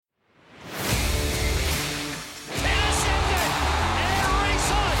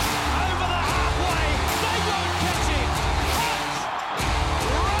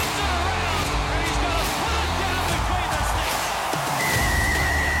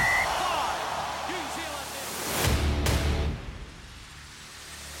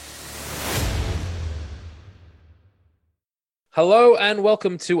Hello and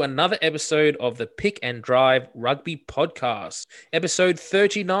welcome to another episode of the Pick and Drive Rugby Podcast, episode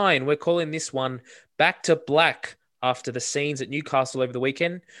 39. We're calling this one Back to Black after the scenes at Newcastle over the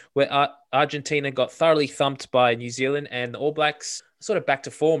weekend, where Argentina got thoroughly thumped by New Zealand, and the All Blacks sort of back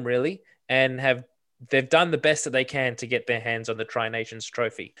to form really, and they've done the best that they can to get their hands on the Tri Nations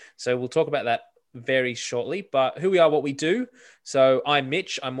trophy. So we'll talk about that very shortly. But who we are, what we do. So I'm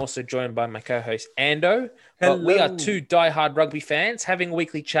Mitch. I'm also joined by my co-host Ando. But we are Hello. two diehard rugby fans having a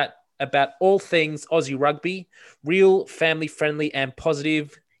weekly chat about all things Aussie rugby, real, family friendly, and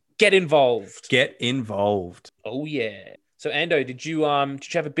positive. Get involved. Get involved. Oh yeah. So Ando, did you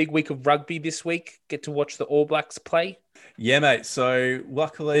have a big week of rugby this week? Get to watch the All Blacks play? Yeah, mate. So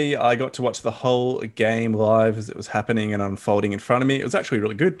luckily I got to watch the whole game live as it was happening and unfolding in front of me. It was actually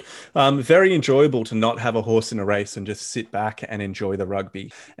really good. Very enjoyable to not have a horse in a race and just sit back and enjoy the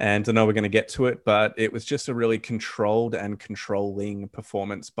rugby. And I know we're going to get to it, but it was just a really controlled and controlling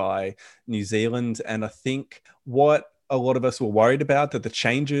performance by New Zealand. And I think what a lot of us were worried about, that the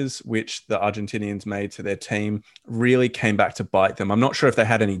changes which the Argentinians made to their team really came back to bite them. I'm not sure if they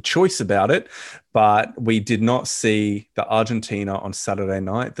had any choice about it, but we did not see the Argentina on Saturday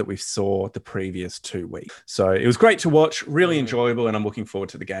night that we saw the previous 2 weeks. So it was great to watch, really enjoyable, and I'm looking forward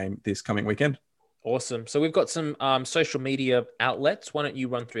to the game this coming weekend. Awesome. So we've got some social media outlets. Why don't you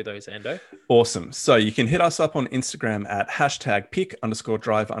run through those, Ando? Awesome. So you can hit us up on Instagram at hashtag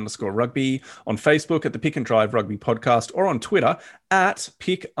pick_drive_rugby, on Facebook at the Pick and Drive Rugby Podcast, or on Twitter at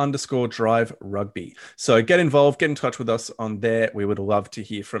pick_drive rugby. So get involved, get in touch with us on there. We would love to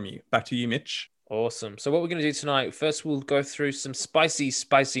hear from you. Back to you, Mitch. Awesome. So what we're going to do tonight, first we'll go through some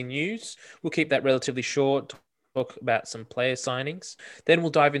spicy news. We'll keep that relatively short, talk about some player signings. Then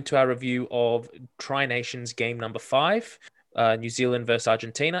we'll dive into our review of Tri Nations game number 5, New Zealand versus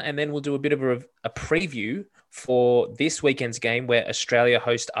Argentina. And then we'll do a bit of a preview for this weekend's game where Australia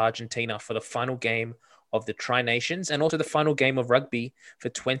host Argentina for the final game of the Tri Nations and also the final game of rugby for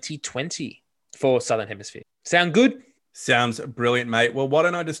 2020 for Southern Hemisphere. Sound good? Sounds brilliant, mate. Well, why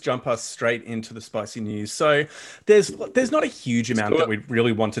don't I just jump us straight into the spicy news? So there's not a huge amount that we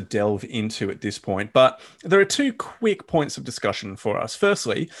really want to delve into at this point, but there are two quick points of discussion for us.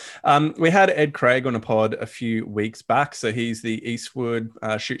 Firstly, we had Ed Craig on a pod a few weeks back. So he's the Eastwood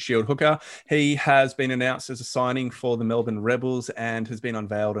Shoot Shield hooker. He has been announced as a signing for the Melbourne Rebels and has been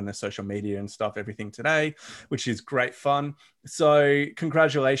unveiled on their social media and stuff, everything today, which is great fun. So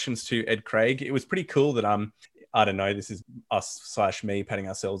congratulations to Ed Craig. It was pretty cool that I don't know, this is us/me patting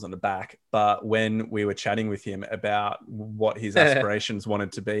ourselves on the back. But when we were chatting with him about what his aspirations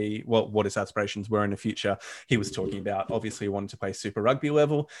wanted to be, what his aspirations were in the future, he was talking about obviously wanting to play Super Rugby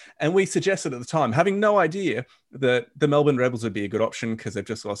level. And we suggested at the time, having no idea that the Melbourne Rebels would be a good option because they've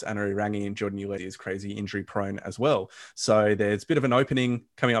just lost Anna Rangi and Jordan Uletti is crazy injury prone as well. So there's a bit of an opening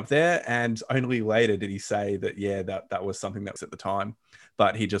coming up there. And only later did he say that, yeah, that was something that was at the time,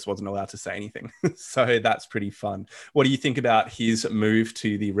 but he just wasn't allowed to say anything. So that's pretty fun. What do you think about his move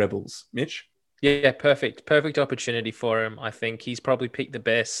to the Rebels, Mitch? Yeah, perfect opportunity for him. I think he's probably picked the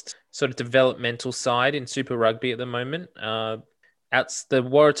best sort of developmental side in Super Rugby at the moment. Outs the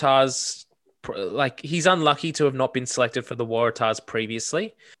Waratahs, like he's unlucky to have not been selected for the Waratahs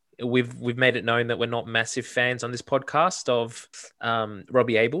previously. We've made it known that we're not massive fans on this podcast of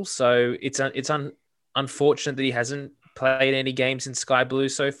Robbie Abel, so it's unfortunate that he hasn't played any games in Sky Blue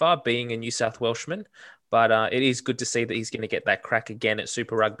so far, being a New South Welshman. But it is good to see that he's going to get that crack again at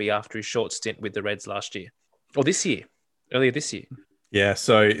Super Rugby after his short stint with the Reds last year. Or earlier this year. Yeah,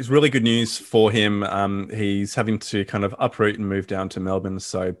 so it's really good news for him. He's having to kind of uproot and move down to Melbourne.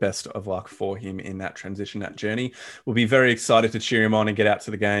 So best of luck for him in that transition, that journey. We'll be very excited to cheer him on and get out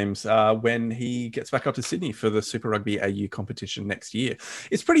to the games when he gets back up to Sydney for the Super Rugby AU competition next year.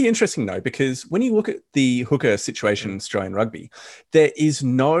 It's pretty interesting, though, because when you look at the hooker situation in Australian rugby, there is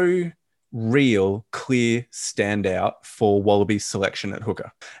no real clear standout for Wallabies selection at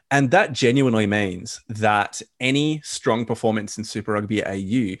hooker. And that genuinely means that any strong performance in Super Rugby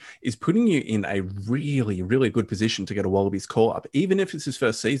AU is putting you in a really, really good position to get a Wallabies call up, even if it's his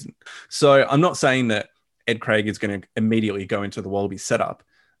first season. So I'm not saying that Ed Craig is going to immediately go into the Wallabies setup,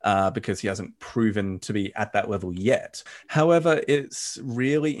 because he hasn't proven to be at that level yet. However, it's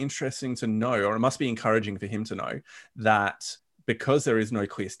really interesting to know, or it must be encouraging for him to know, that because there is no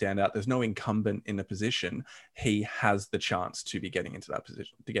clear standout, there's no incumbent in the position, he has the chance to be getting into that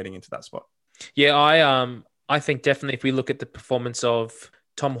position, to getting into that spot. Yeah, I think definitely if we look at the performance of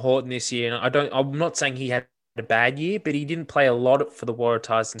Tom Horton this year, and I'm not saying he had a bad year, but he didn't play a lot for the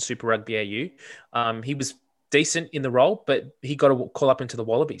Waratahs in Super Rugby AU. He was decent in the role, but he got a call up into the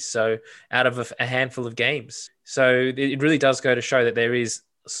Wallabies. So out of a handful of games. So it really does go to show that there is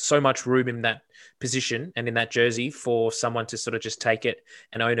so much room in that position and in that jersey for someone to sort of just take it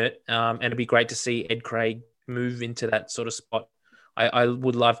and own it. And it'd be great to see Ed Craig move into that sort of spot. I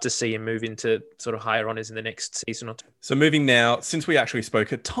would love to see him move into sort of higher honours in the next season or two. So moving now, since we actually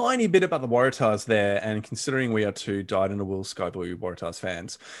spoke a tiny bit about the Waratahs there, and considering we are two dyed-in-the-wool Sky Blue Waratahs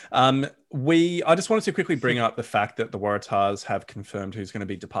fans, I just wanted to quickly bring up the fact that the Waratahs have confirmed who's going to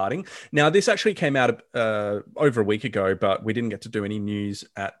be departing. Now, this actually came out over a week ago, but we didn't get to do any news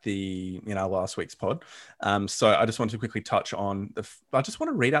at last week's pod. So I just wanted to quickly touch on I just want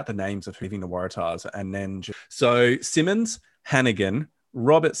to read out the names of leaving the Waratahs, and then so Simmons, Hannigan,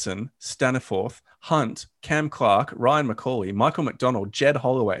 Robertson, Staniforth, Hunt, Cam Clark, Ryan McCauley, Michael McDonald, Jed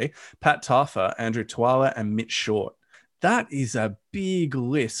Holloway, Pat Taffa, Andrew Tuala, and Mitch Short. That is a big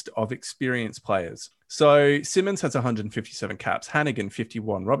list of experienced players. So Simmons has 157 caps, Hannigan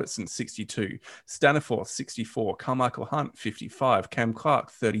 51, Robertson 62, Staniforth 64, Carmichael Hunt 55, Cam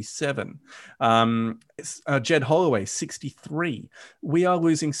Clark 37, Jed Holloway 63. We are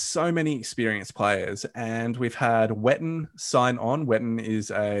losing so many experienced players, and we've had Wetton sign on. Wetton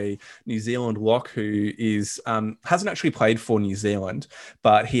is a New Zealand lock who hasn't actually played for New Zealand,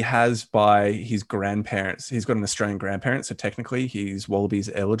 but he has by his grandparents. He's got an Australian grandparent, so technically he's Wallabies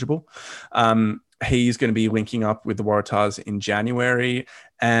eligible. He's going to be linking up with the Waratahs in January.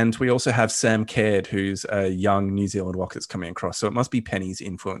 And we also have Sam Caird, who's a young New Zealand lock that's coming across. So it must be Penny's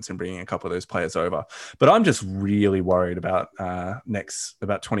influence in bringing a couple of those players over. But I'm just really worried about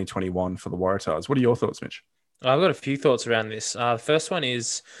 2021 for the Waratahs. What are your thoughts, Mitch? I've got a few thoughts around this. The first one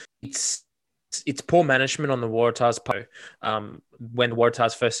is it's poor management on the Waratahs. When the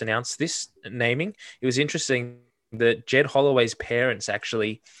Waratahs first announced this naming, it was interesting that Jed Holloway's parents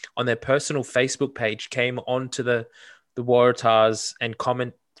actually on their personal Facebook page came onto the Waratahs and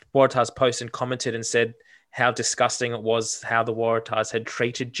Waratahs post and commented and said how disgusting it was how the Waratahs had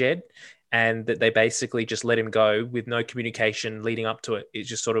treated Jed, and that they basically just let him go with no communication leading up to it. It's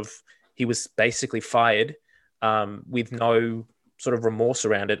just sort of, he was basically fired with no sort of remorse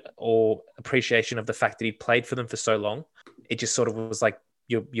around it or appreciation of the fact that he played for them for so long. It just sort of was like,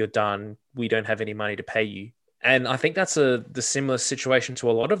 you're done. We don't have any money to pay you. And I think that's the similar situation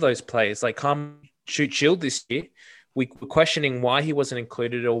to a lot of those players. Like Shoot Shield this year, we were questioning why he wasn't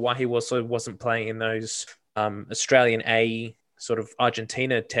included or why he wasn't playing in those Australian A sort of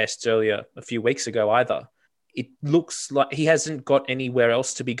Argentina tests earlier a few weeks ago either. It looks like he hasn't got anywhere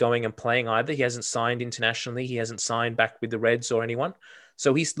else to be going and playing either. He hasn't signed internationally. He hasn't signed back with the Reds or anyone.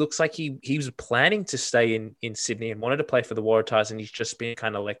 So he looks like he was planning to stay in Sydney and wanted to play for the Waratahs, and he's just been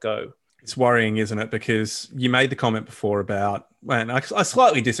kind of let go. It's worrying, isn't it? Because you made the comment before about, and I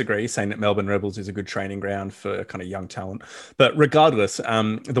slightly disagree, saying that Melbourne Rebels is a good training ground for kind of young talent. But regardless, the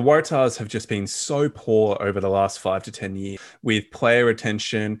Waratahs have just been so poor over the last 5 to 10 years with player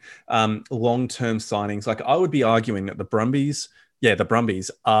retention, long-term signings. Like, I would be arguing that the Brumbies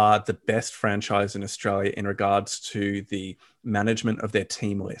are the best franchise in Australia in regards to the management of their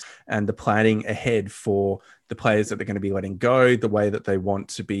team list and the planning ahead for the players that they're going to be letting go, the way that they want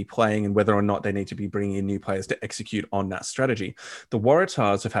to be playing, and whether or not they need to be bringing in new players to execute on that strategy. The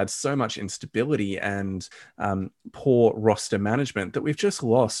Waratahs have had so much instability and poor roster management that we've just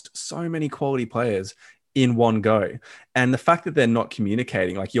lost so many quality players in one go. And the fact that they're not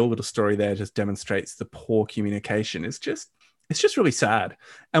communicating, like your little story there just demonstrates the poor communication. It's just really sad.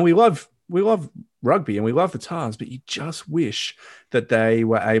 And we love rugby and we love the Tars, but you just wish that they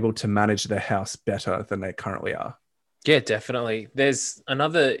were able to manage their house better than they currently are. Yeah, definitely. There's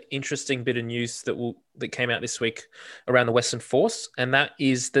another interesting bit of news that came out this week around the Western Force, and that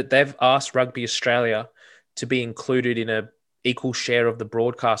is that they've asked Rugby Australia to be included in a equal share of the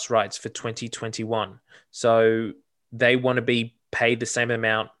broadcast rights for 2021. So they want to be paid the same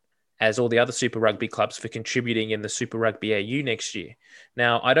amount as all the other Super Rugby clubs for contributing in the Super Rugby AU next year.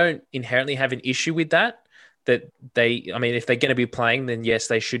 Now, I don't inherently have an issue with that if they're going to be playing, then yes,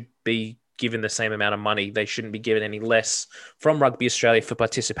 they should be given the same amount of money. They shouldn't be given any less from Rugby Australia for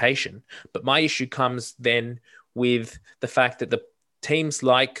participation. But my issue comes then with the fact that the teams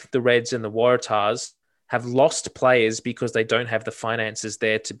like the Reds and the Waratahs have lost players because they don't have the finances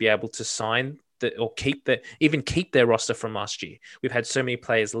there to be able to sign or keep their roster from last year. We've had so many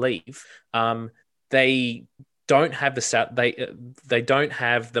players leave. They don't have they don't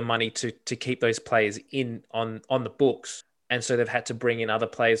have the money to keep those players in on the books, and so they've had to bring in other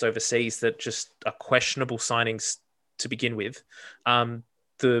players overseas that just are questionable signings to begin with.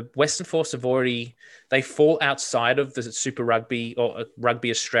 the Western Force they fall outside of the Super Rugby or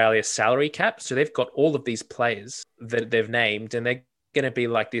Rugby Australia salary cap. So they've got all of these players that they've named, and they're going to be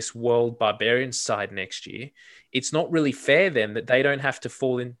like this world barbarian side next year. It's not really fair then that they don't have to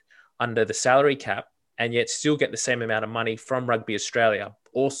fall in under the salary cap and yet still get the same amount of money from Rugby Australia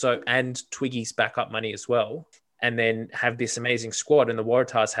also, and Twiggy's backup money as well, and then have this amazing squad, and the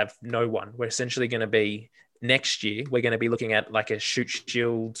Waratahs have no one. We're essentially going to be, next year, we're going to be looking at like a shoot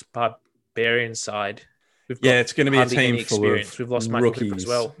shield barbarian side. It's going to be a team full of We've lost Michael rookies. Cooper as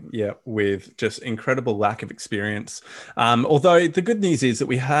well. Yeah, with just incredible lack of experience. Although the good news is that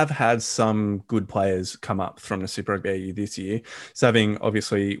we have had some good players come up from the Super Rugby AU this year. So having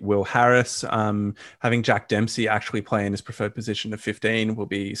obviously Will Harris, having Jack Dempsey actually playing his preferred position of 15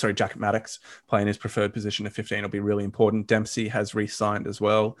 Jack Maddox playing his preferred position of 15 will be really important. Dempsey has re-signed as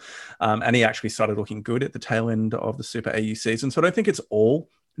well. And he actually started looking good at the tail end of the Super AU season. So I don't think it's all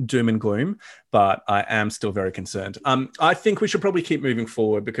doom and gloom, but I am still very concerned. I think we should probably keep moving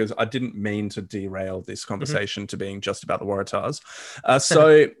forward because I didn't mean to derail this conversation to being just about the Waratahs.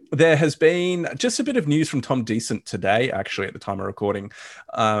 So there has been just a bit of news from Tom Decent today, actually, at the time of recording,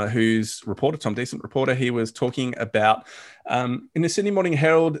 who's reporter, Tom Decent reporter. He was talking about in the Sydney Morning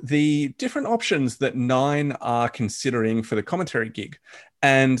Herald, the different options that Nine are considering for the commentary gig.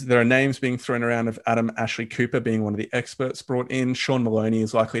 And there are names being thrown around of Adam Ashley Cooper being one of the experts brought in. Sean Maloney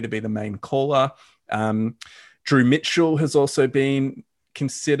is likely to be the main caller. Drew Mitchell has also been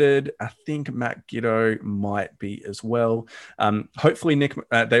considered. I think Matt Giddo might be as well. Hopefully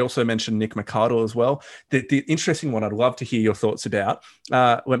they also mentioned Nick McArdle as well. The interesting one I'd love to hear your thoughts about.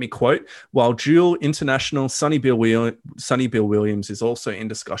 Let me quote, while dual international Sonny Bill Williams is also in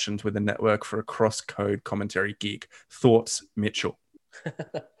discussions with the network for a cross-code commentary gig. Thoughts, Mitchell?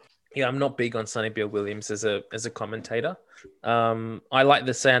 Yeah, I'm not big on Sonny Bill Williams as a commentator. I like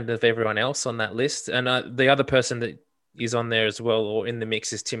the sound of everyone else on that list. And the other person that is on there as well, or in the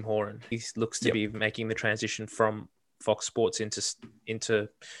mix, is Tim Horan. He looks to be making the transition from Fox Sports into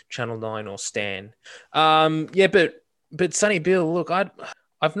Channel 9 or Stan. But Sonny Bill, look,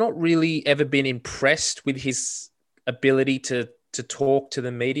 I've not really ever been impressed with his ability to talk to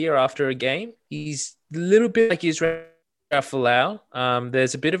the media after a game. He's a little bit like Israel Folau.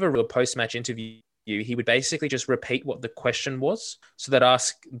 There's a bit of a real post-match interview. He would basically just repeat what the question was, so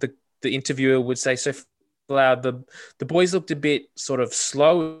that the interviewer would say, so Folau, the boys looked a bit sort of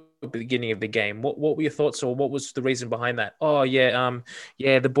slow at the beginning of the game. What were your thoughts, or what was the reason behind that? Oh yeah,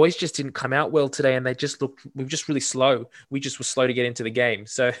 the boys just didn't come out well today, and we were just really slow. We just were slow to get into the game.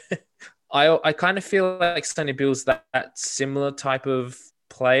 So I kind of feel like Sonny Bill's that similar type of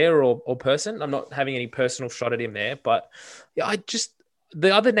player or person. I'm not having any personal shot at him there, but yeah,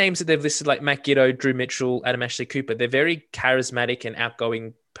 the other names that they've listed, like Matt Giddo, Drew Mitchell, Adam Ashley Cooper, they're very charismatic and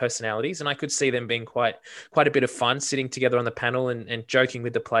outgoing personalities, and I could see them being quite a bit of fun sitting together on the panel and joking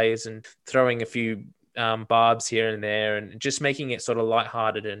with the players and throwing a few barbs here and there and just making it sort of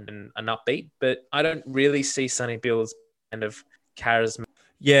lighthearted and upbeat. But I don't really see Sonny Bill's kind of charisma.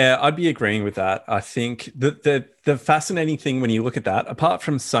 Yeah, I'd be agreeing with that. I think the fascinating thing when you look at that, apart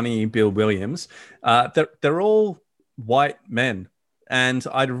from Sonny Bill Williams, they're all white men. And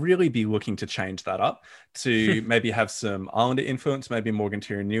I'd really be looking to change that up to maybe have some Islander influence, maybe Morgan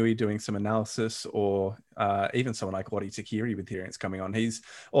Tirinui doing some analysis, or even someone like Lottie Takiri with Tirin's coming on.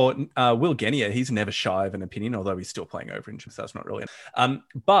 Will Genia, he's never shy of an opinion, although he's still playing over inches, so that's not really.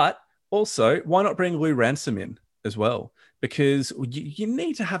 But also, why not bring Lou Ransom in as well? Because you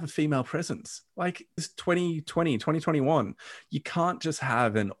need to have a female presence. Like, it's 2020, 2021. You can't just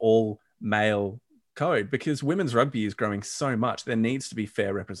have an all-male code, because women's rugby is growing so much. There needs to be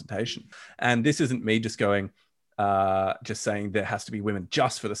fair representation. And this isn't me just going, just saying there has to be women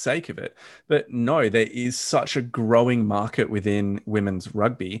just for the sake of it. But no, there is such a growing market within women's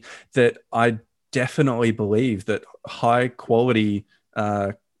rugby that I definitely believe that high quality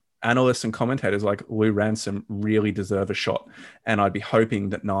analysts and commentators like Lou Ransom really deserve a shot. And I'd be hoping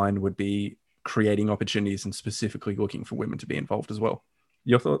that Nine would be creating opportunities and specifically looking for women to be involved as well.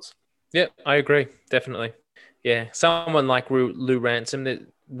 Your thoughts? Yeah, I agree. Definitely. Yeah. Someone like Lou Ransom that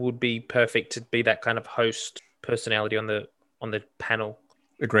would be perfect to be that kind of host personality on the panel.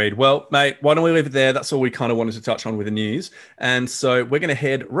 Agreed. Well, mate, why don't we leave it there? That's all we kind of wanted to touch on with the news. And so we're going to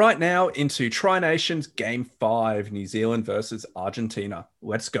head right now into Tri Nations Game 5, New Zealand versus Argentina.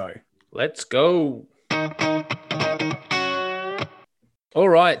 Let's go. Let's go. All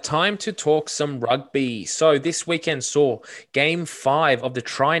right, time to talk some rugby. So this weekend saw Game 5 of the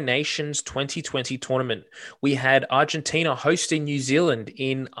Tri Nations 2020 tournament. We had Argentina hosting New Zealand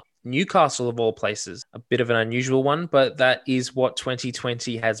in Newcastle of all places. A bit of an unusual one, but that is what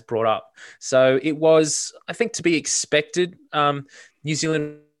 2020 has brought up. So it was, I think, to be expected. New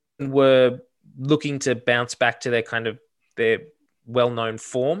Zealand were looking to bounce back to their well-known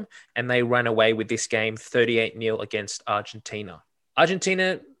form, and they ran away with this game 38-0 against Argentina.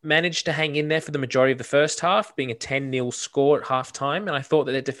 Argentina managed to hang in there for the majority of the first half, being a 10-0 score at halftime, and I thought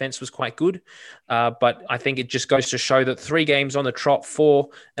that their defense was quite good. But I think it just goes to show that 3 games on the trot for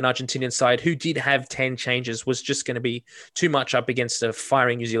an Argentinian side who did have 10 changes was just going to be too much up against a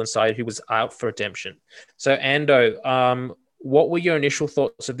firing New Zealand side who was out for redemption. So, Ando, what were your initial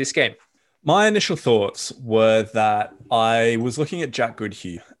thoughts of this game? My initial thoughts were that I was looking at Jack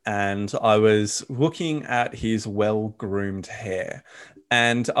Goodhue and I was looking at his well-groomed hair.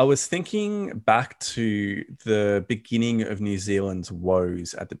 And I was thinking back to the beginning of New Zealand's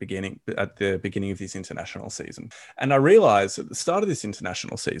woes at the beginning of this international season. And I realized at the start of this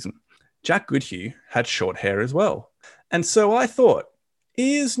international season, Jack Goodhue had short hair as well. And so I thought,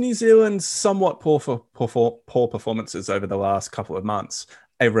 is New Zealand's somewhat poor performances over the last couple of months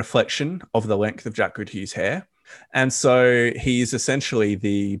a reflection of the length of Jack Goodhue's hair? And so he's essentially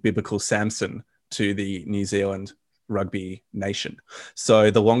the biblical Samson to the New Zealand rugby nation.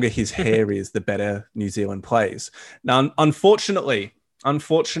 So the longer his hair is, the better New Zealand plays. Now, unfortunately,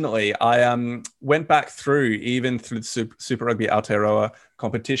 I went back through the Super Rugby Aotearoa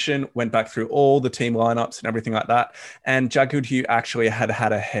competition, went back through all the team lineups and everything like that. And Jack Goodhue actually had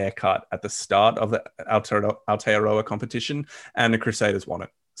a haircut at the start of the Aotearoa competition, and the Crusaders won it.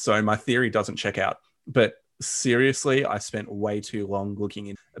 So my theory doesn't check out. But seriously, I spent way too long looking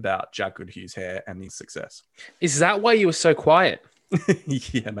in about Jack Goodhue's hair and his success. Is that why you were so quiet?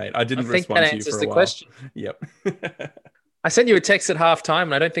 Yeah, mate. I didn't respond to you for a while. Question. Yep. I sent you a text at halftime,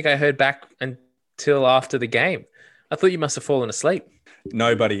 and I don't think I heard back until after the game. I thought you must have fallen asleep.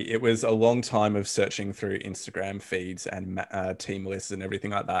 Nobody. It was a long time of searching through Instagram feeds and team lists and everything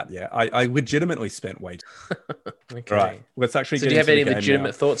like that. Yeah, I legitimately spent way too. Okay. Right. Let's actually get into the game. So do you have any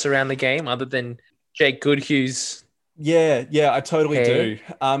legitimate thoughts around the game other than Jake Goodhue's? Yeah, I totally do.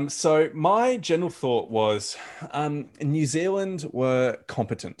 So my general thought was New Zealand were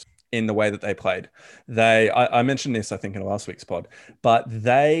competent in the way that they played. I mentioned this, I think, in last week's pod, but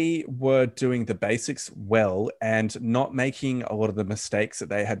they were doing the basics well and not making a lot of the mistakes that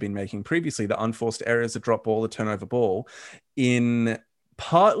they had been making previously, the unforced errors, the drop ball, the turnover ball, in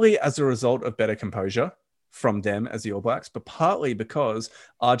partly as a result of better composure from them as the All Blacks, but partly because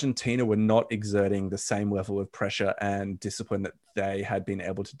Argentina were not exerting the same level of pressure and discipline that they had been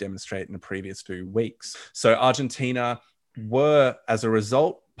able to demonstrate in the previous 2 weeks. So Argentina were, as a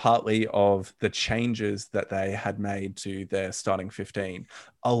result, partly of the changes that they had made to their starting 15,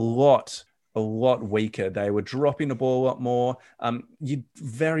 a lot weaker. They were dropping the ball a lot more. You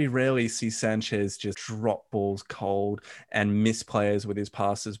very rarely see Sanchez just drop balls cold and miss players with his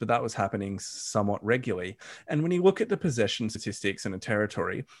passes, but that was happening somewhat regularly. And when you look at the possession statistics in a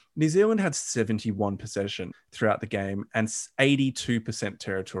territory, New Zealand had 71 possession throughout the game and 82%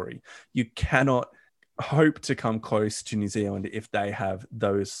 territory. You cannot hope to come close to New Zealand if they have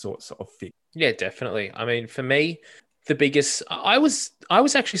those sorts of fixes. Yeah, definitely. I mean, for me, the biggest, I was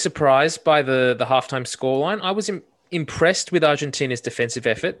actually surprised by the halftime scoreline. I was impressed with Argentina's defensive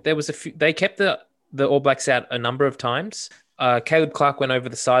effort. There was they kept the All Blacks out a number of times. Caleb Clark went over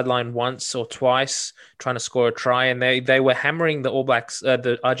the sideline once or twice trying to score a try, and they were hammering the All Blacks,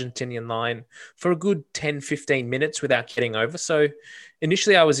 the Argentinian line, for a good 10, 15 minutes without getting over. So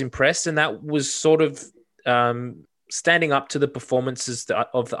initially I was impressed, and that was sort of standing up to the performances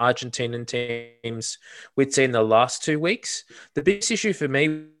of the Argentinian teams we'd seen the last 2 weeks. The biggest issue for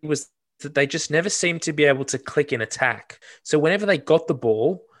me was that they just never seemed to be able to click in attack. So whenever they got the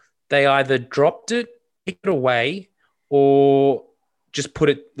ball, they either dropped it, kicked it away, or just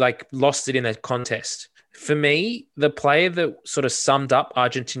lost it in a contest. For me, the player that sort of summed up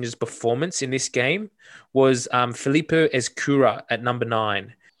Argentina's performance in this game was Felipe Ezcurra at number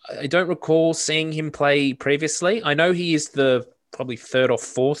 9. I don't recall seeing him play previously. I know he is the probably 3rd or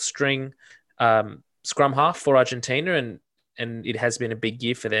 4th string scrum half for Argentina, and it has been a big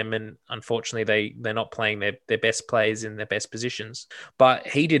year for them. And unfortunately, they're not playing their best players in their best positions. But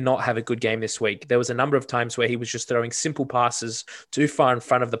he did not have a good game this week. There was a number of times where he was just throwing simple passes too far in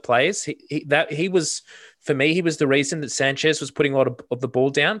front of the players. He was the reason that Sanchez was putting a lot of the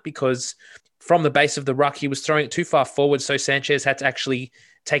ball down, because from the base of the ruck, he was throwing it too far forward. So Sanchez had to actually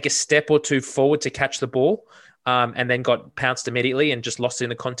take a step or two forward to catch the ball, and then got pounced immediately and just lost it in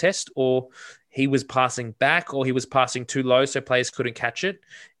the contest, or he was passing back, or he was passing too low so players couldn't catch it.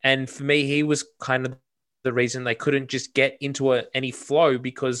 And for me, he was kind of the reason they couldn't just get into any flow,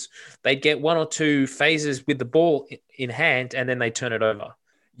 because they'd get one or two phases with the ball in hand and then they turn it over.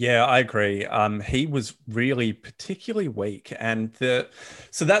 Yeah, I agree. He was really particularly weak, and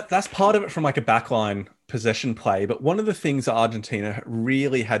that's part of it from like a backline possession play. But one of the things that Argentina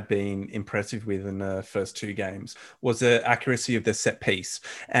really had been impressive with in the first two games was the accuracy of their set piece.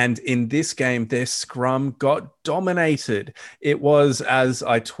 And in this game, their scrum got dominated. It was, as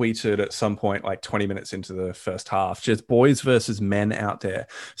I tweeted at some point, like 20 minutes into the first half, just boys versus men out there.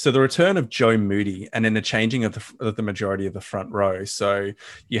 So the return of Joe Moody and then the changing of the majority of the front row. So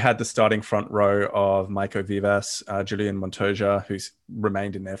you had the starting front row of Maiko Vivas, Julian Montoya, who's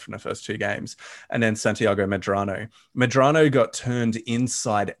remained in there from the first two games, and then Santiago Medrano. Medrano got turned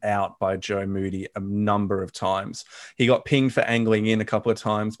inside out by Joe Moody a number of times. He got pinged for angling in a couple of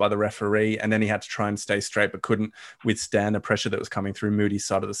times by the referee, and then he had to try and stay straight, but couldn't withstand the pressure that was coming through Moody's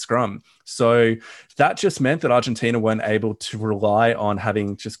side of the scrum. So that just meant that Argentina weren't able to rely on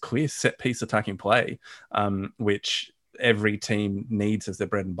having just clear set piece attacking play, which every team needs as their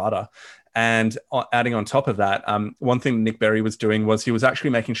bread and butter. And adding on top of that, one thing Nick Berry was doing was he was actually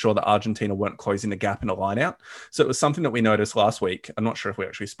making sure that Argentina weren't closing the gap in a line out. So it was something that we noticed last week. I'm not sure if we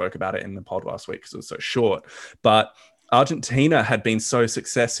actually spoke about it in the pod last week because it was so short, but Argentina had been so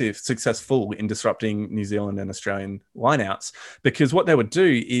successful in disrupting New Zealand and Australian lineouts, because what they would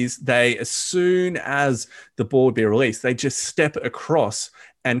do is they, as soon as the ball would be released, they just step across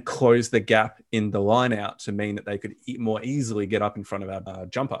and close the gap in the lineout to mean that they could more easily get up in front of our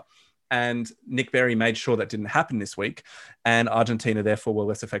jumper. And Nick Berry made sure that didn't happen this week. And Argentina, therefore, were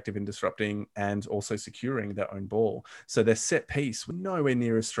less effective in disrupting and also securing their own ball. So their set piece was nowhere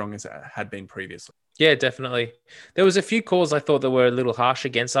near as strong as it had been previously. Yeah, definitely. There was a few calls I thought that were a little harsh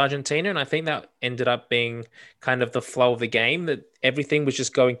against Argentina, and I think that ended up being kind of the flow of the game, that everything was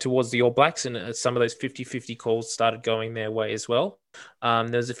just going towards the All Blacks, and some of those 50-50 calls started going their way as well. There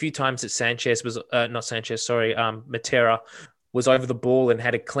was a few times that Matera was over the ball and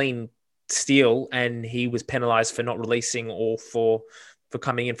had a clean steal, and he was penalized for not releasing or for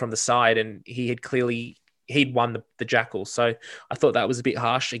coming in from the side, and he'd won the jackal. So I thought that was a bit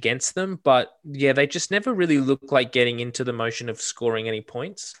harsh against them. But yeah, they just never really looked like getting into the motion of scoring any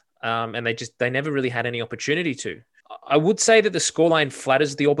points. And they never really had any opportunity to. I would say that the scoreline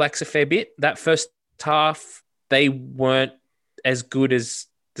flatters the All Blacks a fair bit. That first half, they weren't as good as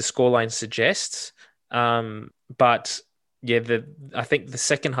the scoreline suggests. But yeah, I think the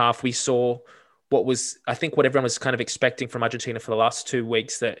second half we saw what everyone was kind of expecting from Argentina for the last 2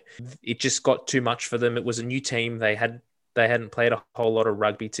 weeks, that it just got too much for them. It was a new team. They hadn't played a whole lot of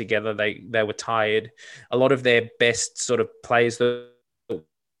rugby together. They were tired. A lot of their best sort of players that were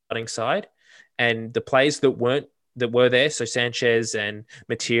starting side, and the players that were there, so Sanchez and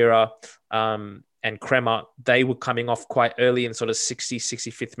Matera, and Kremer, they were coming off quite early in sort of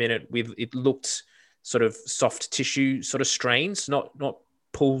 65th minute with, it looked sort of soft tissue sort of strains, not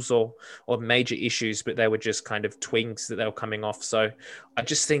pulls or major issues, but they were just kind of twigs that they were coming off. So I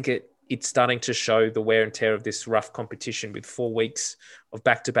just think it's starting to show the wear and tear of this rough competition with 4 weeks of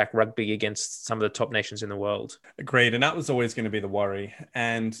back-to-back rugby against some of the top nations in the world. Agreed. And that was always going to be the worry.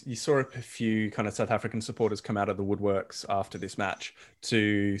 And you saw a few kind of South African supporters come out of the woodworks after this match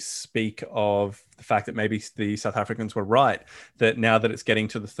to speak of the fact that maybe the South Africans were right, that now that it's getting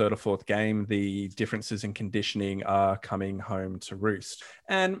to the third or fourth game, the differences in conditioning are coming home to roost.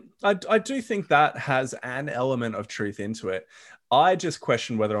 And I do think that has an element of truth into it. I just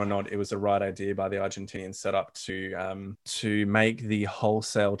question whether or not it was the right idea by the Argentinian setup to make the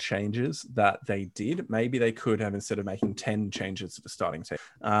wholesale changes that they did. Maybe they could have, instead of making 10 changes to the starting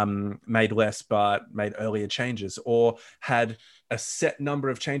team, made less but made earlier changes, or had a set number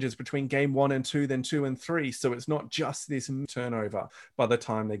of changes between game 1 and 2, then 2 and 3. So it's not just this turnover by the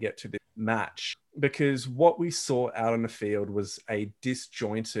time they get to the match. Because what we saw out on the field was a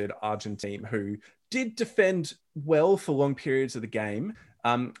disjointed Argentine who did defend well for long periods of the game.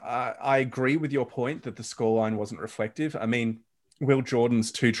 I agree with your point that the scoreline wasn't reflective. I mean, Will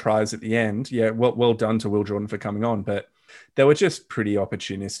Jordan's 2 tries at the end, yeah, well done to Will Jordan for coming on, but they were just pretty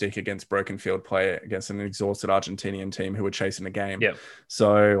opportunistic against broken field play against an exhausted Argentinian team who were chasing the game. Yeah.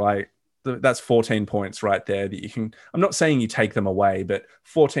 So that's 14 points right there that you can, I'm not saying you take them away, but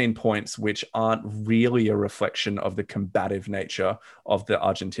 14 points which aren't really a reflection of the combative nature of the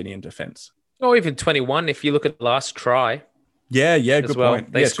Argentinian defense. Or even 21, if you look at the last try. Yeah, good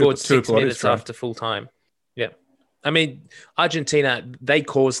point. They scored 6 minutes after full time. Yeah. I mean, Argentina, they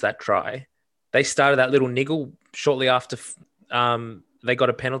caused that try. They started that little niggle shortly after they got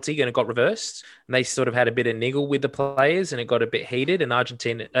a penalty and it got reversed. And they sort of had a bit of niggle with the players and it got a bit heated. And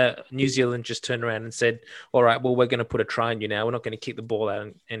New Zealand just turned around and said, all right, well, we're going to put a try on you now. We're not going to kick the ball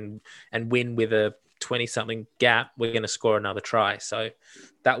out and win with a 20-something gap. We're going to score another try. So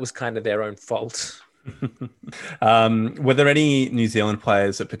that was kind of their own fault. Were there any New Zealand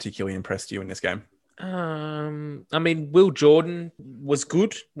players that particularly impressed you in this game? I mean, Will Jordan was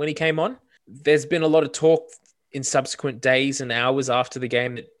good when he came on. There's been a lot of talk in subsequent days and hours after the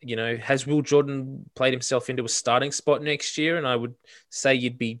game that, you know, has Will Jordan played himself into a starting spot next year? And I would say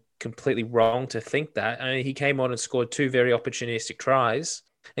you'd be completely wrong to think that. I mean, he came on and scored 2 very opportunistic tries,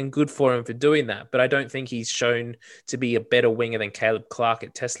 and good for him for doing that. But I don't think he's shown to be a better winger than Caleb Clark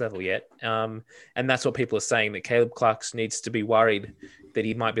at test level yet. And that's what people are saying, that Caleb Clark needs to be worried that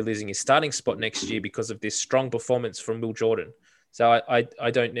he might be losing his starting spot next year because of this strong performance from Will Jordan. So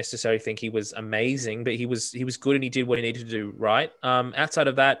I don't necessarily think he was amazing, but he was good and he did what he needed to do right. Outside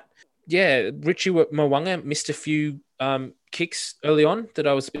of that, yeah, Richie Mwanga missed a few kicks early on that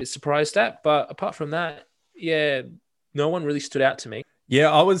I was a bit surprised at. But apart from that, yeah, no one really stood out to me. Yeah,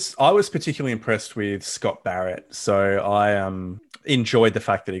 I was particularly impressed with Scott Barrett. So I enjoyed the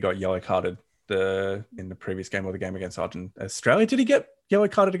fact that he got yellow carded in the previous game or the game against Australia. Did he get yellow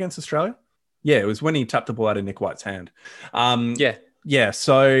carded against Australia? Yeah, it was when he tapped the ball out of Nick White's hand. Yeah.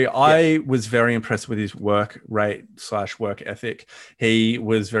 So I was very impressed with his work rate / work ethic. He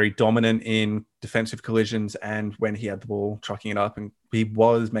was very dominant in defensive collisions, and when he had the ball, trucking it up, and he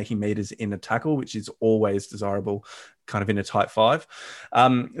was making meters in a tackle, which is always desirable, kind of in a tight 5.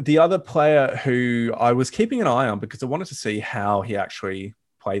 The other player who I was keeping an eye on because I wanted to see how he actually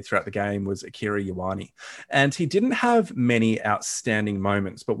played throughout the game was Akira Ioane. And he didn't have many outstanding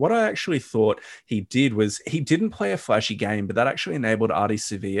moments, but what I actually thought he did was he didn't play a flashy game, but that actually enabled Ardie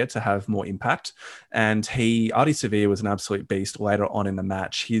Savea to have more impact. And Ardie Savea was an absolute beast later on in the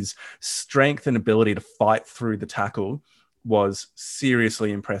match. His strength and ability to fight through the tackle was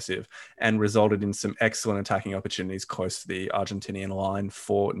seriously impressive and resulted in some excellent attacking opportunities close to the Argentinian line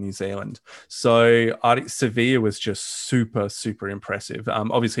for New Zealand. So Sevilla was just super, super impressive.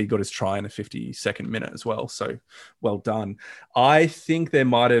 Obviously, he got his try in the 52nd minute as well. So well done. I think they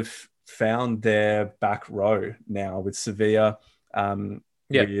might have found their back row now with Sevilla,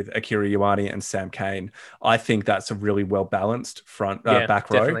 with Akira Ioane and Sam Cane. I think that's a really well-balanced back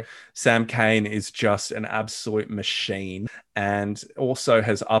row. Definitely. Sam Cane is just an absolute machine and also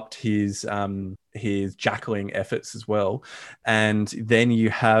has upped his jackling efforts as well. And then you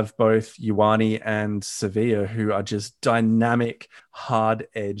have both Ioane and Sevilla, who are just dynamic,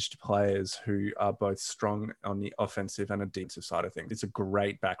 hard-edged players who are both strong on the offensive and a defensive side of things. It's a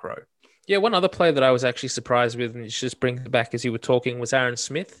great back row. Yeah, one other player that I was actually surprised with, and just bring it back as you were talking, was Aaron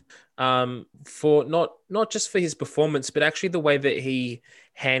Smith. For not just for his performance, but actually the way that he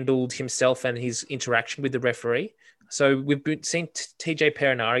handled himself and his interaction with the referee. So we've been seeing TJ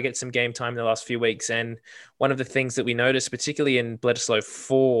Perenara get some game time in the last few weeks. And one of the things that we noticed, particularly in Bledisloe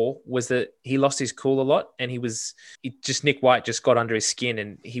 4, was that he lost his cool a lot. And Nick White just got under his skin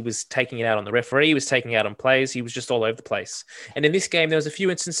and he was taking it out on the referee. He was taking it out on players. He was just all over the place. And in this game, there was a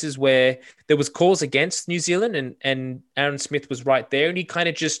few instances where there was calls against New Zealand and Aaron Smith was right there. And he kind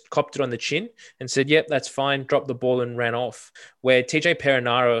of just copped it on the chin and said, yep, that's fine. Dropped the ball and ran off. Where TJ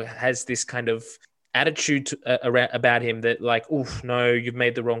Perenara has this kind of attitude about him that like, oof, no, you've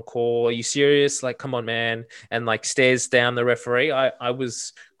made the wrong call. Are you serious? Like, come on, man. And like stares down the referee. I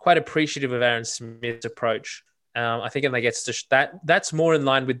was quite appreciative of Aaron Smith's approach. I think when they get to that's more in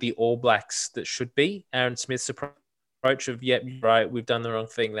line with the All Blacks that should be. Aaron Smith's approach of, yep, right, we've done the wrong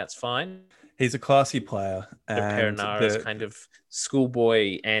thing. That's fine. He's a classy player. And Perenara's kind of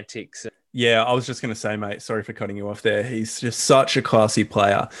schoolboy antics. Yeah, I was just going to say, mate, sorry for cutting you off there. He's just such a classy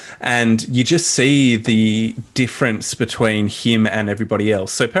player. And you just see the difference between him and everybody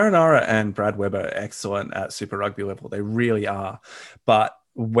else. So Perenara and Brad Weber are excellent at Super Rugby level. They really are. But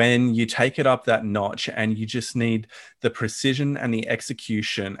when you take it up that notch and you just need the precision and the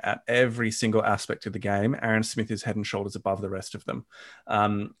execution at every single aspect of the game, Aaron Smith is head and shoulders above the rest of them.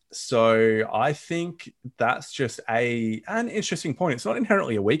 So I think that's just an interesting point. It's not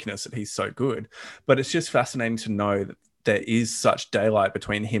inherently a weakness that he's so good, but it's just fascinating to know that there is such daylight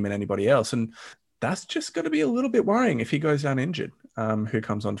between him and anybody else. And that's just going to be a little bit worrying if he goes down injured, who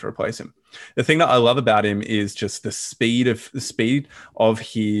comes on to replace him. The thing that I love about him is just the speed of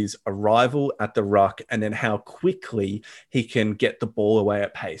his arrival at the ruck and then how quickly he can get the ball away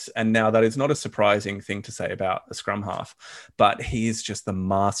at pace. And now that is not a surprising thing to say about a scrum half, but he is just the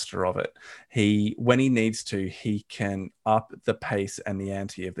master of it. When he needs to, he can up the pace and the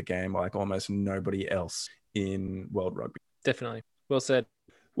ante of the game like almost nobody else in world rugby. Definitely. Well said.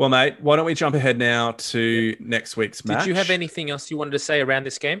 Well, mate, why don't we jump ahead now to next week's match? Did you have anything else you wanted to say around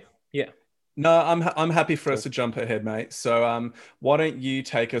this game? Yeah. No, I'm happy for us to jump ahead, mate. So, why don't you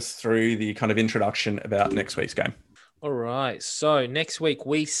take us through the kind of introduction about next week's game? All right. So next week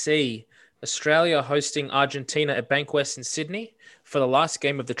we see Australia hosting Argentina at Bankwest in Sydney for the last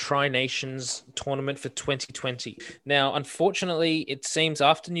game of the Tri Nations tournament for 2020. Now, unfortunately, it seems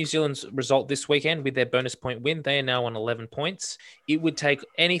after New Zealand's result this weekend with their bonus point win, they are now on 11 points. It would take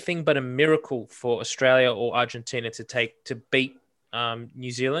anything but a miracle for Australia or Argentina to beat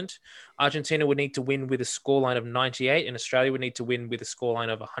New Zealand. Argentina would need to win with a scoreline of 98, and Australia would need to win with a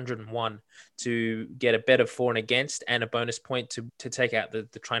scoreline of 101 to get a better for and against and a bonus point to take out the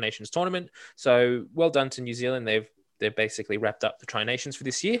Tri Nations tournament. So well done to New Zealand. They've basically wrapped up the Tri Nations for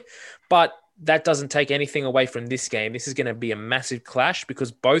this year, but that doesn't take anything away from this game. This is going to be a massive clash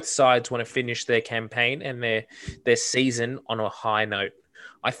because both sides want to finish their campaign and their season on a high note.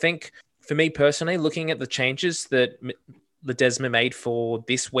 I think for me personally, looking at the changes that Ledesma made for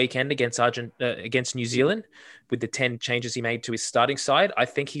this weekend against New Zealand, with the 10 changes he made to his starting side, I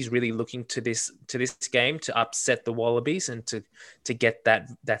think he's really looking to this game to upset the Wallabies and to get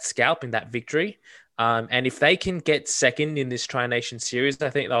that scalp and that victory. And if they can get second in this Tri Nation series,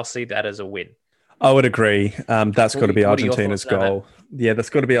 I think they'll see that as a win. I would agree. That's got to be Argentina's goal. Yeah, that's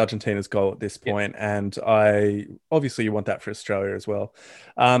got to be Argentina's goal at this point. Yeah. And obviously you want that for Australia as well.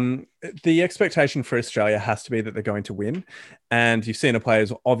 The expectation for Australia has to be that they're going to win. And you've seen the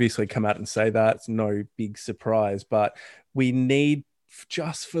players obviously come out and say that. It's no big surprise, but we need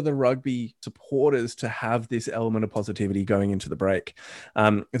just for the rugby supporters to have this element of positivity going into the break.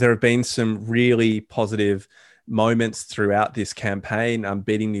 There have been some really positive moments throughout this campaign.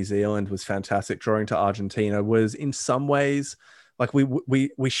 Beating New Zealand was fantastic. Drawing to Argentina was in some ways like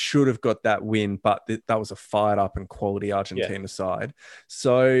we should have got that win, but that was a fired up and quality Argentina side.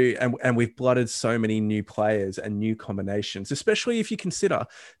 So, and we've blooded so many new players and new combinations, especially if you consider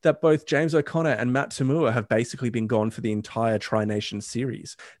that both James O'Connor and Matt Toomua have basically been gone for the entire Tri Nation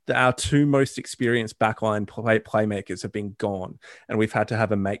series. Our two most experienced backline playmakers have been gone, and we've had to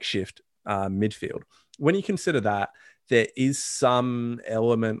have a makeshift midfield. When you consider that, there is some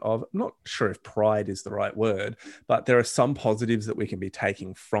element of, I'm not sure if pride is the right word, but there are some positives that we can be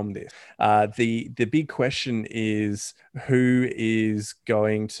taking from this. The big question is who is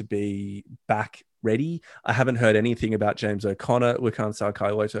going to be back ready. I haven't heard anything about James O'Connor. Lukhan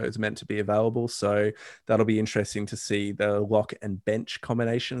Sakailoto is meant to be available, so that'll be interesting to see the lock and bench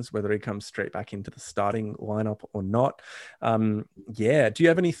combinations, whether he comes straight back into the starting lineup or not. Do you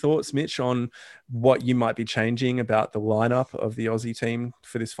have any thoughts, Mitch, on what you might be changing about the lineup of the Aussie team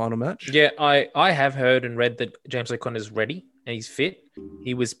for this final match? Yeah, I have heard and read that James O'Connor is ready and he's fit.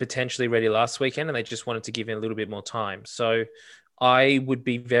 He was potentially ready last weekend and they just wanted to give him a little bit more time. So I would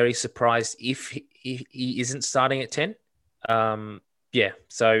be very surprised if he isn't starting at 10.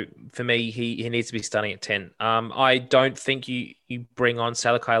 So for me, he needs to be starting at 10. I don't think you bring on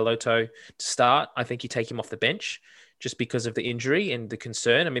Salakaia-Loto to start. I think you take him off the bench just because of the injury and the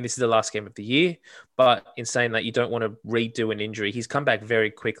concern. I mean, this is the last game of the year, but in saying that, you don't want to redo an injury. He's come back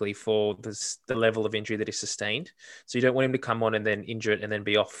very quickly for the level of injury that he sustained. So you don't want him to come on and then injure it and then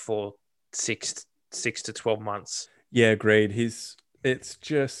be off for 6 to 12 months. Yeah, agreed.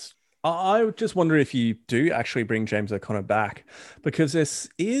 I just wonder if you do actually bring James O'Connor back, because this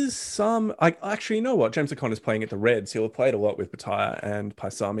is some. You know what? James O'Connor's playing at the Reds. He'll have played a lot with Bataya and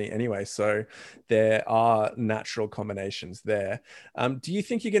Paisami anyway, so there are natural combinations there. Do you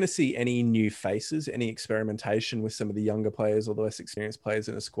think you're going to see any new faces, any experimentation with some of the younger players or the less experienced players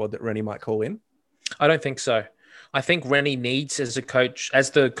in a squad that Rennie might call in? I don't think so. I think Rennie needs, as the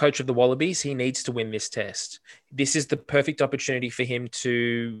coach of the Wallabies, he needs to win this test. This is the perfect opportunity for him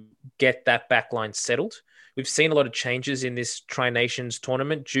to get that backline settled. We've seen a lot of changes in this Tri Nations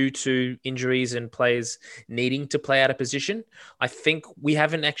tournament due to injuries and players needing to play out of position. I think we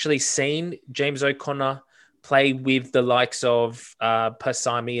haven't actually seen James O'Connor play with the likes of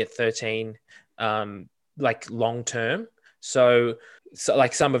Paisami at 13, long term. So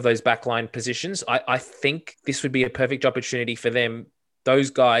like some of those backline positions, I think this would be a perfect opportunity for them, those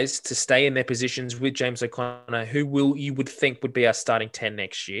guys, to stay in their positions with James O'Connor, who you would think would be our starting 10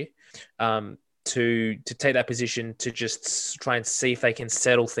 next year, to take that position to just try and see if they can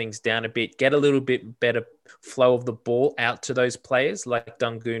settle things down a bit, get a little bit better flow of the ball out to those players like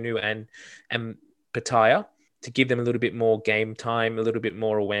Dungunu and Pataya, to give them a little bit more game time, a little bit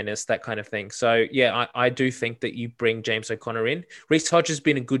more awareness, that kind of thing. So, yeah, I do think that you bring James O'Connor in. Reece Hodge has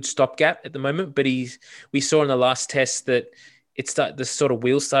been a good stopgap at the moment, but we saw in the last test that the sort of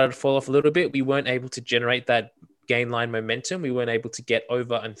wheels started to fall off a little bit. We weren't able to generate that gain line momentum. We weren't able to get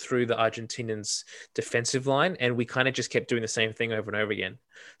over and through the Argentinians' defensive line, and we kind of just kept doing the same thing over and over again.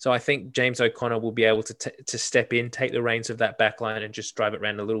 So I think James O'Connor will be able to step in, take the reins of that back line, and just drive it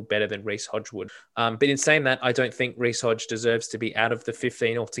around a little better than Reece Hodge would. But in saying that, I don't think Reece Hodge deserves to be out of the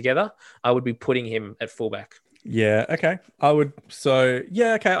 15 altogether. I would be putting him at fullback. Yeah, okay.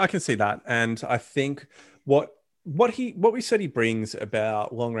 Okay, I can see that. And I think what we said he brings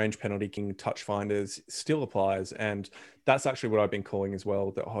about long range penalty king touch finders still applies, and that's actually what I've been calling as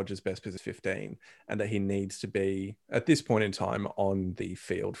well, that Hodge's best position is 15 and that he needs to be at this point in time on the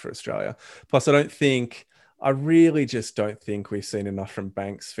field for Australia. Plus, I really just don't think we've seen enough from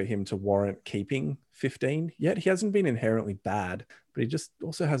Banks for him to warrant keeping 15 yet. He hasn't been inherently bad, but he just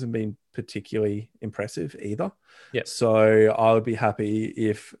also hasn't been particularly impressive either. Yeah. So I would be happy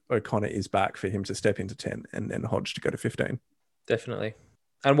if O'Connor is back for him to step into 10 and then Hodge to go to 15. Definitely.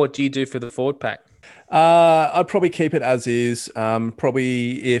 And what do you do for the forward pack? I'd probably keep it as is.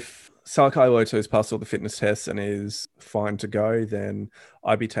 Probably if Salakai Loto's passed all the fitness tests and is fine to go, then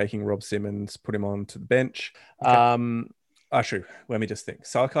I'd be taking Rob Simmons, put him on to the bench. Okay. Actually, let me just think.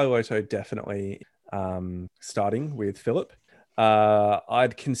 Salakai Loto definitely starting with Phillip.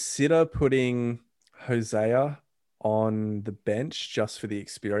 I'd consider putting Hosea on the bench just for the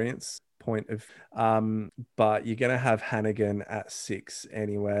experience point of but you're going to have Hannigan at 6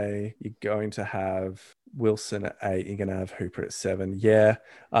 anyway. You're going to have Wilson at 8. You're going to have Hooper at 7.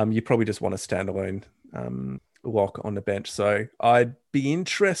 You probably just want a standalone lock on the bench, so I'd be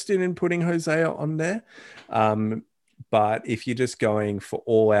interested in putting Hosea on there. But if you're just going for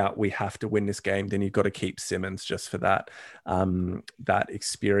all out, we have to win this game, then you've got to keep Simmons just for that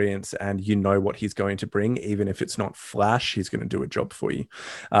experience. And you know what he's going to bring, even if it's not flash, he's going to do a job for you.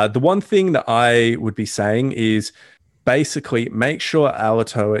 The one thing that I would be saying is basically make sure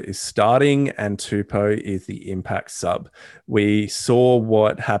Alatoa is starting and Tupou is the impact sub. We saw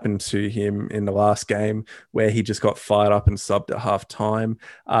what happened to him in the last game where he just got fired up and subbed at half time.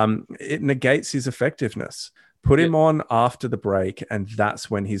 It negates his effectiveness. Put him on after the break, and that's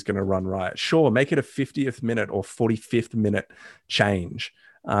when he's going to run riot. Sure, make it a 50th minute or 45th minute change.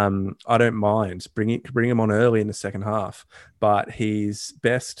 I don't mind. Bring him on early in the second half. But his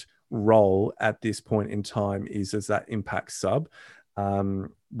best role at this point in time is as that impact sub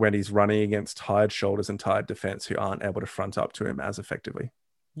when he's running against tired shoulders and tired defense who aren't able to front up to him as effectively.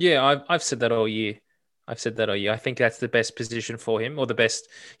 Yeah, I've said that all year. I think that's the best position for him, or the best,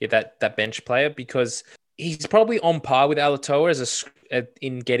 that bench player, because he's probably on par with Alatoa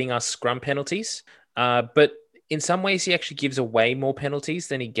in getting us scrum penalties. But in some ways, he actually gives away more penalties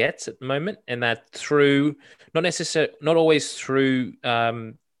than he gets at the moment. And that through, not always through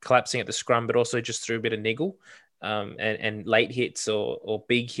collapsing at the scrum, but also just through a bit of niggle and late hits or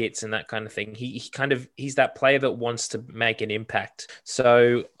big hits and that kind of thing. He's that player that wants to make an impact.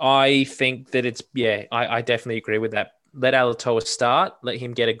 So I think that I definitely agree with that. Let Alatoa start, let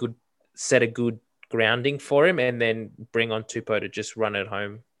him get a good grounding for him, and then bring on Tupou to just run it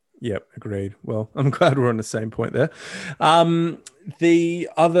home. Yep, agreed. Well, I'm glad we're on the same point there. The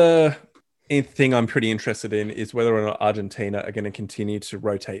other thing I'm pretty interested in is whether or not Argentina are going to continue to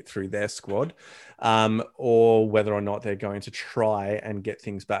rotate through their squad, or whether or not they're going to try and get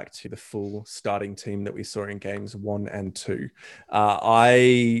things back to the full starting team that we saw in games 1 and 2.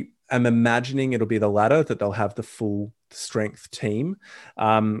 I am imagining it'll be the latter, that they'll have the full strength team.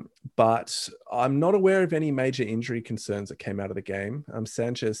 But I'm not aware of any major injury concerns that came out of the game.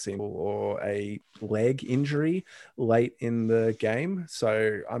 Sanchez seemed or a leg injury late in the game.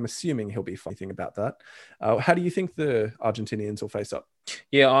 So I'm assuming he'll be fine about that. How do you think the Argentinians will face up?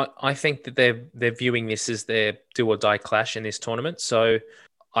 Yeah, I think that they're viewing this as their do or die clash in this tournament. So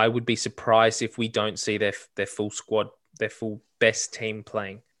I would be surprised if we don't see their full squad, their full best team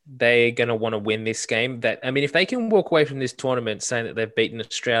playing. They're going to want to win this game. If they can walk away from this tournament saying that they've beaten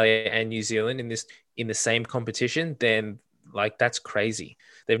Australia and New Zealand in the same competition, then that's crazy.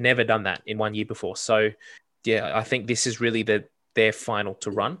 They've never done that in 1 year before. So yeah, I think this is really their final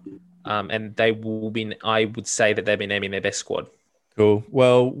to run. And they will be, I would say that they've been naming their best squad. Cool.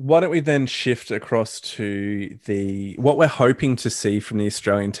 Well, why don't we then shift across to what we're hoping to see from the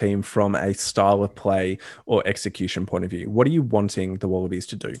Australian team from a style of play or execution point of view. What are you wanting the Wallabies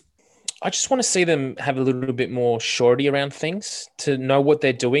to do? I just want to see them have a little bit more surety around things, to know what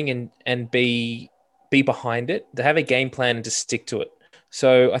they're doing and be behind it, to have a game plan and to stick to it.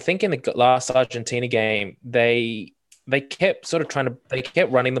 So I think in the last Argentina game, they kept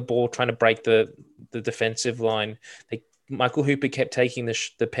running the ball, trying to break the defensive line. Michael Hooper kept taking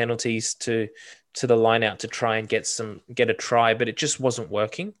the penalties to the line out to try and get a try, but it just wasn't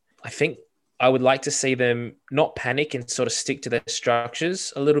working. I think I would like to see them not panic and sort of stick to their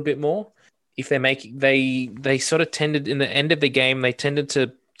structures a little bit more. If they sort of tended in the end of the game, they tended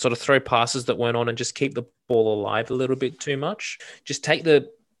to sort of throw passes that weren't on and just keep the ball alive a little bit too much. Just take the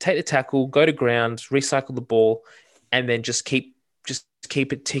tackle, go to ground, recycle the ball, and then just keep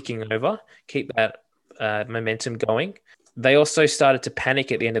it ticking over, keep that momentum going. They also started to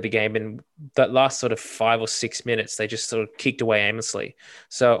panic at the end of the game, and that last sort of 5 or 6 minutes, they just sort of kicked away aimlessly.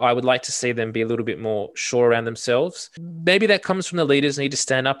 So I would like to see them be a little bit more sure around themselves. Maybe that comes from the leaders need to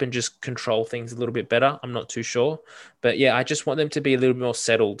stand up and just control things a little bit better. I'm not too sure. But yeah, I just want them to be a little bit more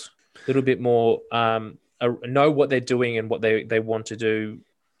settled, a little bit more know what they're doing and what they want to do,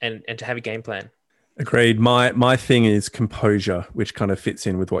 and to have a game plan. Agreed. My thing is composure, which kind of fits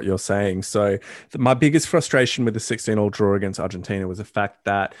in with what you're saying. So my biggest frustration with the 16-all draw against Argentina was the fact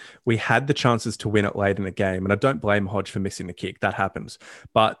that we had the chances to win it late in the game. And I don't blame Hodge for missing the kick. That happens.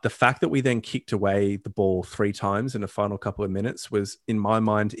 But the fact that we then kicked away the ball 3 times in the final couple of minutes was, in my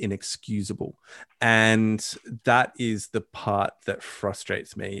mind, inexcusable. And that is the part that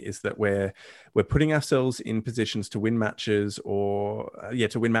frustrates me, is that we're putting ourselves in positions to win matches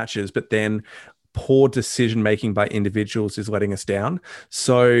but then poor decision making by individuals is letting us down.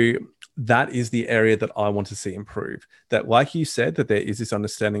 So that is the area that I want to see improve. That, like you said, that there is this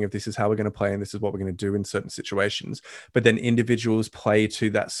understanding of this is how we're going to play and this is what we're going to do in certain situations. But then individuals play to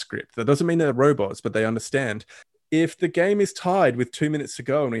that script. That doesn't mean they're robots, but they understand. If the game is tied with 2 minutes to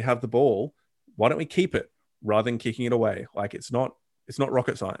go and we have the ball, why don't we keep it rather than kicking it away? Like, it's not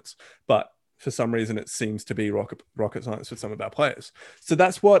rocket science, but for some reason it seems to be rocket science for some of our players. So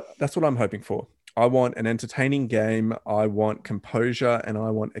that's what I'm hoping for. I want an entertaining game. I want composure, and I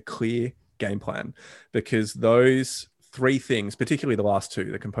want a clear game plan, because those 3 things, particularly the last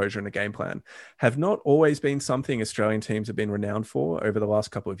 2, the composure and the game plan, have not always been something Australian teams have been renowned for over the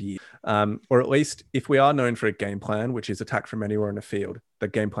last couple of years. Or at least, if we are known for a game plan, which is attack from anywhere in the field, the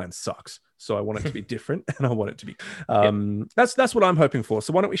game plan sucks. So I want it to be different, and I want it to be. That's what I'm hoping for.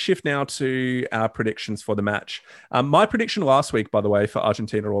 So why don't we shift now to our predictions for the match? My prediction last week, by the way, for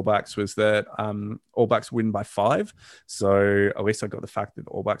Argentina All Blacks was that All Blacks win by 5. So at least I got the fact that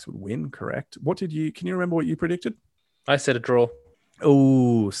All Blacks would win correct. Can you remember what you predicted? I said a draw.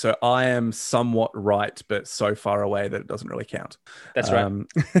 Oh, so I am somewhat right, but so far away that it doesn't really count. That's right.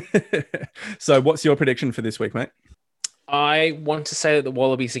 So what's your prediction for this week, mate? I want to say that the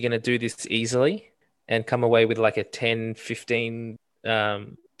Wallabies are going to do this easily and come away with like a 10-15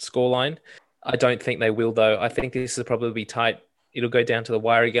 scoreline. I don't think they will, though. I think this will probably be tight. It'll go down to the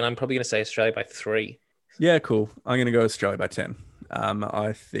wire again. I'm probably going to say Australia by 3. Yeah, cool. I'm going to go Australia by 10.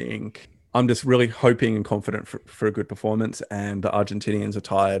 I think I'm just really hoping and confident for a good performance, and the Argentinians are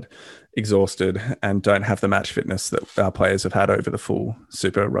tired, exhausted, and don't have the match fitness that our players have had over the full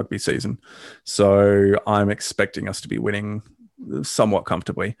Super Rugby season. So I'm expecting us to be winning somewhat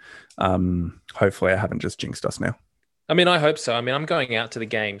comfortably. Hopefully I haven't just jinxed us now. I mean, I hope so. I mean, I'm going out to the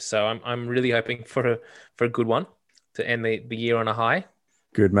game, so I'm really hoping for a good one to end the year on a high.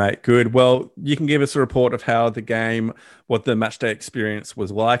 Good, mate. Good. Well, you can give us a report of how the game, what the match day experience was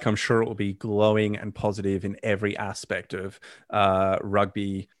like. I'm sure it will be glowing and positive in every aspect of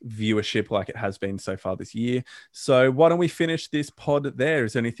rugby viewership, like it has been so far this year. So why don't we finish this pod there?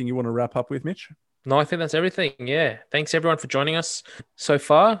 Is there anything you want to wrap up with, Mitch? No, I think that's everything. Yeah. Thanks everyone for joining us so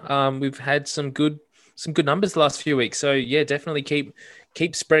far. We've had some good numbers the last few weeks. So yeah, definitely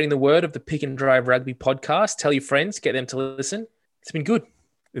keep spreading the word of the Pick and Drive Rugby podcast. Tell your friends, get them to listen. It's been good.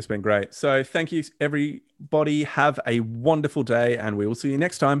 It's been great. So thank you, everybody. Have a wonderful day, and we will see you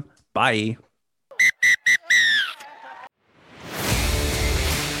next time. Bye.